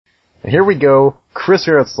And here we go. Chris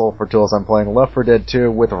here at Sulphur Tools. I'm playing Left 4 Dead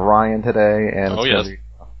 2 with Ryan today, and it's gonna be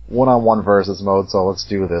one-on-one versus mode, so let's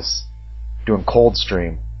do this. Doing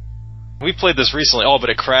Coldstream. We played this recently. Oh, but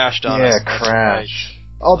it crashed on us. Yeah, it crashed.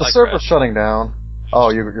 Oh, the server's shutting down. Oh,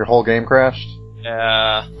 your whole game crashed?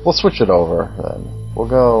 Yeah. We'll switch it over, then. We'll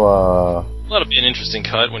go, That'll be an interesting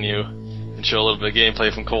cut when you can show a little bit of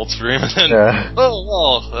gameplay from Coldstream, and then, yeah.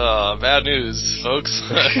 Bad news, folks.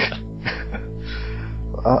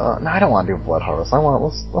 No, I don't want to do Blood Harvest.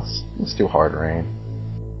 Let's do Hard Rain.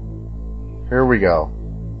 Here we go.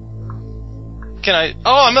 Can I?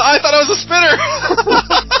 Oh, I thought I was a spinner.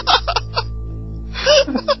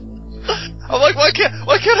 I'm like, why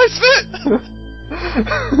can't I spit?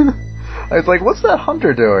 I was like, what's that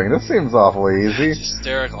hunter doing? This seems awfully easy. It's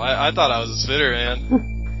hysterical. I thought I was a spinner, man.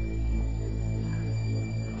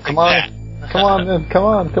 Come on, man. Come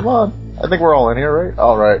on. I think we're all in here, right?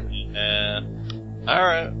 All right. Yeah. All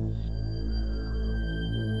right.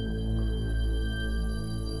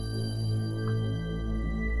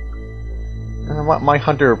 My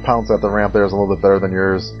hunter pounce at the ramp there is a little bit better than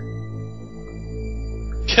yours.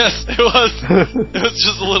 Yes, it was. It was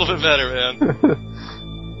just a little bit better, man.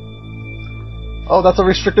 Oh, that's a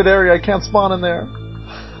restricted area. I can't spawn in there.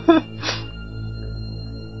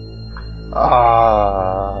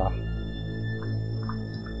 Alright.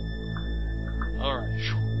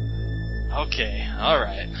 Okay,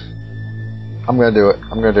 alright. I'm gonna do it.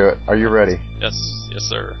 Are you ready? Yes,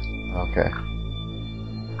 sir. Okay.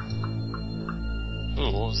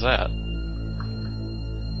 Ooh, what was that?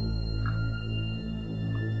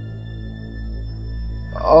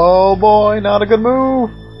 Oh boy, not a good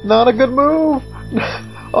move!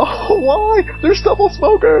 Oh, why? There's double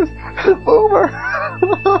smokers! Boomer!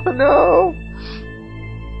 No!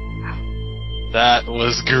 That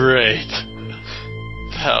was great.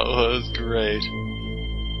 That was great.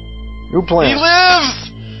 New plan.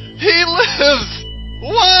 He lives!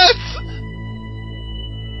 What?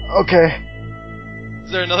 Okay.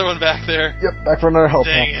 Is there another one back there? Yep, back for another health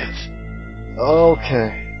pack. Dang it.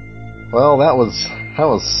 Okay. Well, that was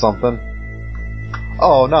something.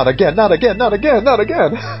 Oh, not again! I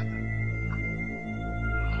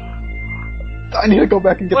need to go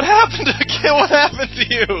back and get... What happened again? What happened to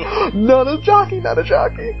you? Not a jockey! No,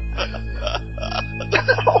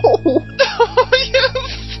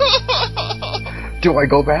 yes! Do I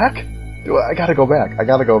go back? I gotta go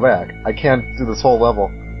back. I can't do this whole level.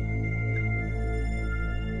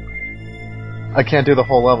 I can't do the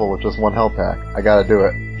whole level with just one health pack. I gotta do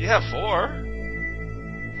it. You have 4.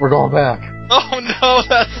 We're going back. Oh no,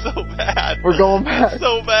 that's so bad. We're going back.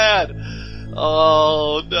 So bad.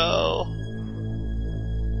 Oh no.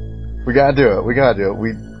 We gotta do it. We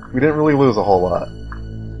didn't really lose a whole lot.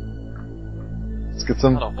 Let's get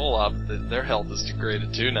some... Not a whole lot, but their health is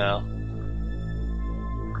degraded too now.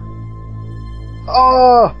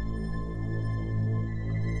 Oh!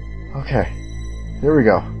 Okay. Here we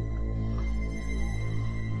go.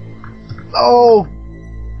 Oh!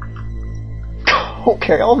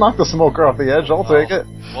 Okay, I'll knock the smoker off the edge. I'll take it.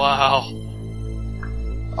 Wow.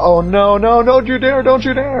 Oh no, don't you dare!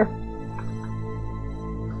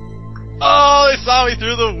 Oh, they saw me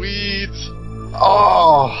through the weeds.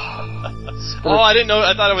 Oh! Oh, I didn't know.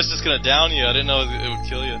 I thought I was just gonna down you. I didn't know it would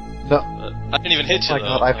kill you. No. I didn't even hit you, Oh my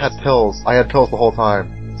though. god, I've had pills. I had pills the whole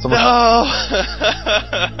time. No!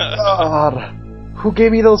 God. Who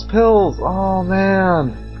gave me those pills? Oh,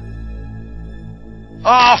 man.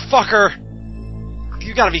 Oh, fucker!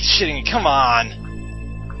 You gotta be shitting me. Come on.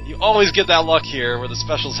 You always get that luck here where the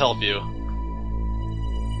specials help you.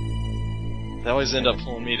 They always end up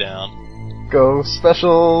pulling me down. Go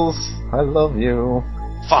specials. I love you.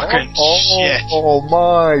 Fucking shit. Oh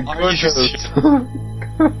my Are you goodness.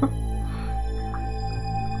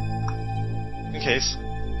 In case.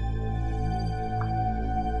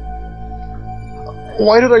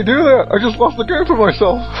 Why did I do that? I just lost the game for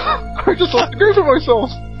myself.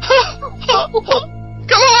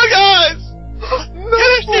 Come on, guys! No.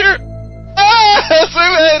 Get in here! Yes, we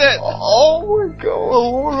made it! Oh my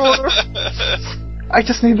god. I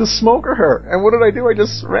just need to smoker her. And what did I do? I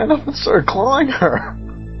just ran up and started clawing her.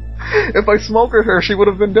 If I smokered her, she would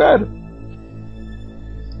have been dead.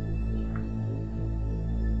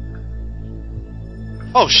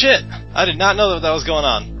 Oh shit! I did not know that was going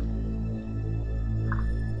on.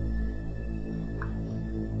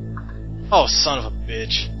 Oh, son of a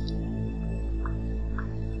bitch.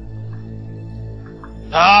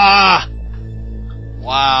 Ah!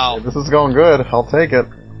 Wow. Hey, this is going good. I'll take it.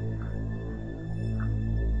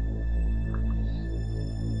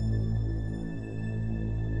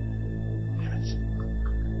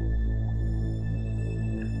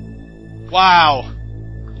 Wow.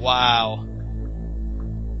 Wow.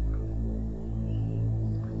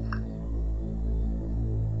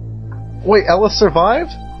 Wait, Ellis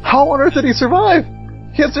survived? How on earth did he survive?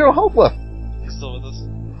 He had 0 health left. He's still with us.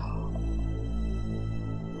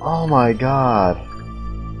 Oh my god.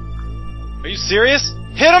 Are you serious?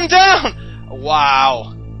 Hit him down!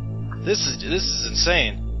 Wow. This is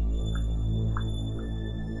insane.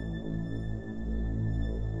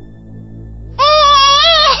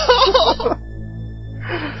 Oh!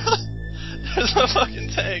 There's a fucking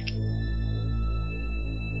tank.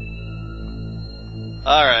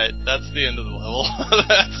 Alright, that's the end of the level.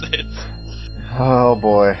 That's it. Oh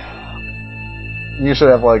boy. You should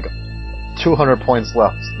have like 200 points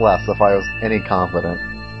less if I was any confident.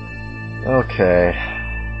 Okay.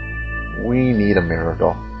 We need a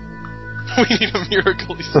miracle. We need a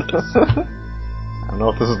miracle, he says. I don't know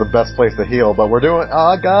if this is the best place to heal, but we're doing...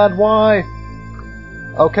 Oh god, why?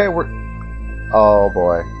 Okay, we're... Oh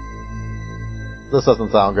boy. This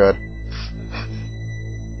doesn't sound good.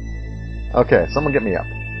 Okay, someone get me up.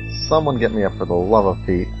 Someone get me up for the love of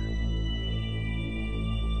Pete.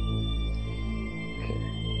 Okay.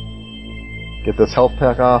 Get this health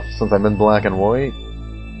pack off since I'm in black and white.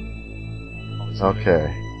 Okay.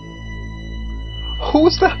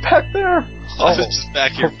 Who's that back there? I was just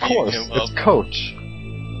back here of course, beating him up. it's Coach.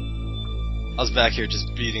 I was back here just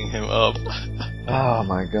beating him up. Oh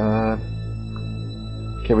my god.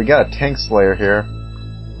 Okay, we got a tank slayer here.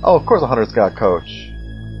 Oh, of course a hunter's got Coach.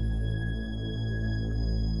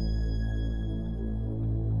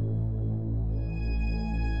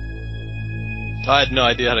 I had no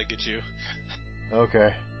idea how to get you. Okay.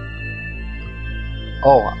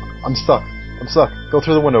 Oh, I'm stuck. I'm stuck. Go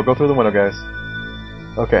through the window. Go through the window, guys.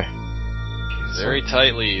 Okay. Very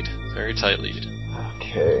tight lead. Very tight lead.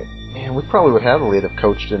 Okay. Man, we probably would have a lead if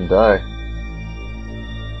Coach didn't die.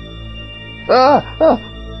 Ah!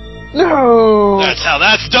 No! That's how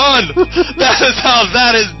that's done! That is how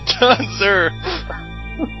that is done, sir!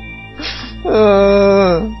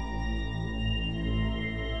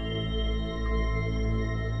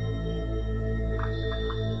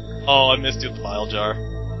 Oh, I missed you with the bile jar.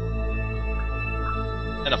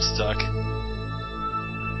 And I'm stuck.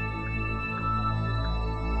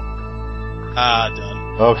 Ah, done.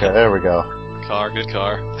 Okay, there we go. Good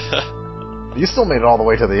car. You still made it all the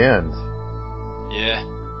way to the end. Yeah.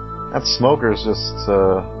 That smoker's just,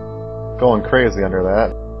 going crazy under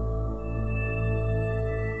that.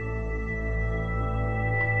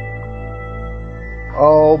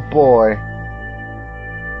 Oh boy.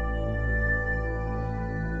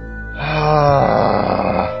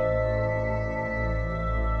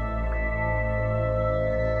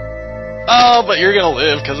 Oh, but you're gonna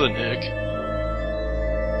live because of Nick.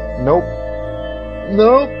 Nope.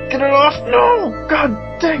 Nope. Get it off. No. God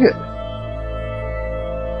dang it.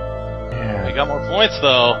 Yeah. We got more points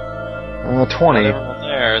though. 20. Not everyone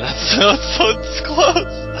there. That's so it's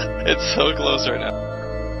close. It's so close right now.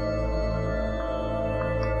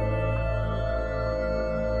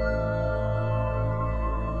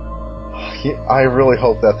 I really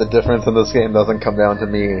hope that the difference in this game doesn't come down to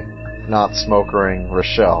me not smokering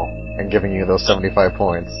Rochelle and giving you those 75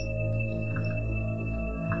 points.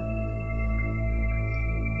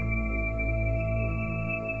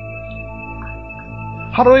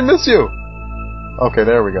 How did I miss you? Okay,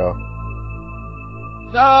 there we go.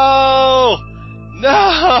 No! No!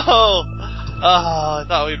 Oh, I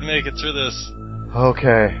thought we'd make it through this.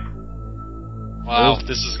 Okay. Wow,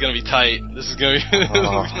 this is gonna be tight. This is gonna be.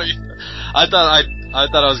 I thought I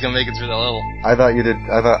was gonna make it through that level. I thought you did.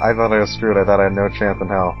 I thought I was screwed. I thought I had no chance in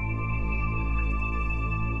hell.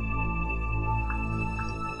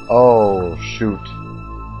 Oh shoot,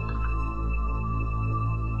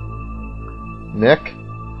 Nick.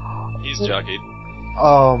 He's jockeyed.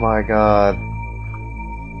 Oh my god,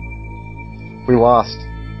 we lost.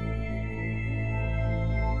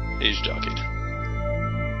 He's jockeyed.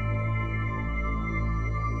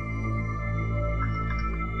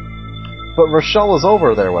 But Rochelle was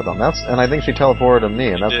over there with him. And I think she teleported to me,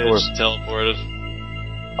 and that's where she teleported.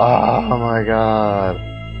 Oh my god.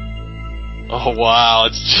 Oh wow,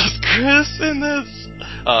 it's just Chris in this.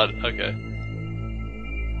 Okay.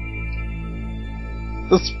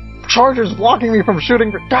 This charger's blocking me from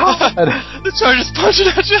shooting. God! The charger's punching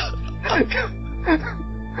at you.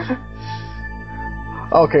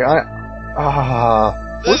 Okay,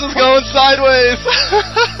 this is going sideways.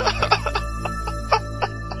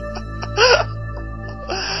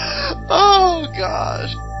 Oh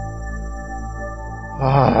gosh.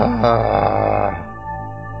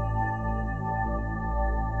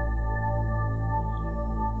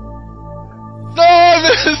 No, I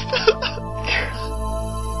missed.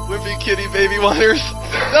 wimpy kitty baby whiners.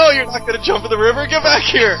 No, you're not gonna jump in the river. Get back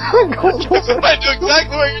here. I know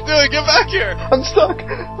exactly what you're doing. Get back here. I'm stuck.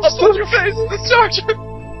 I'll put your face in the charger.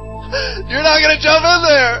 You're not gonna jump in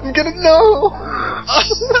there. I'm gonna no.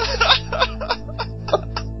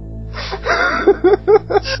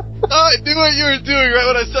 I knew what you were doing right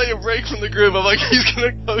when I saw you break from the group. I'm like, he's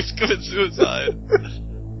gonna go commit suicide.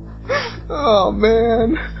 Oh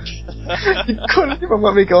man. You couldn't even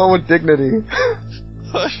let me go with dignity.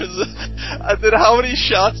 I did. How many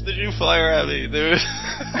shots did you fire at me, dude?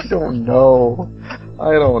 I don't know.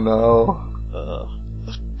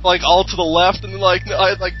 Like all to the left, and like I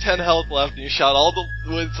had like 10 health left, and you shot all the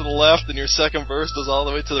way to the left, and your second burst was all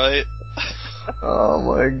the way to the right. Oh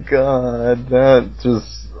my god, that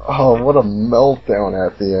just... Oh, what a meltdown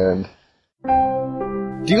at the end.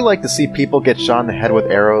 Do you like to see people get shot in the head with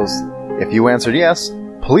arrows? If you answered yes,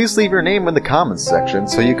 please leave your name in the comments section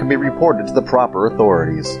so you can be reported to the proper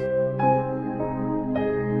authorities.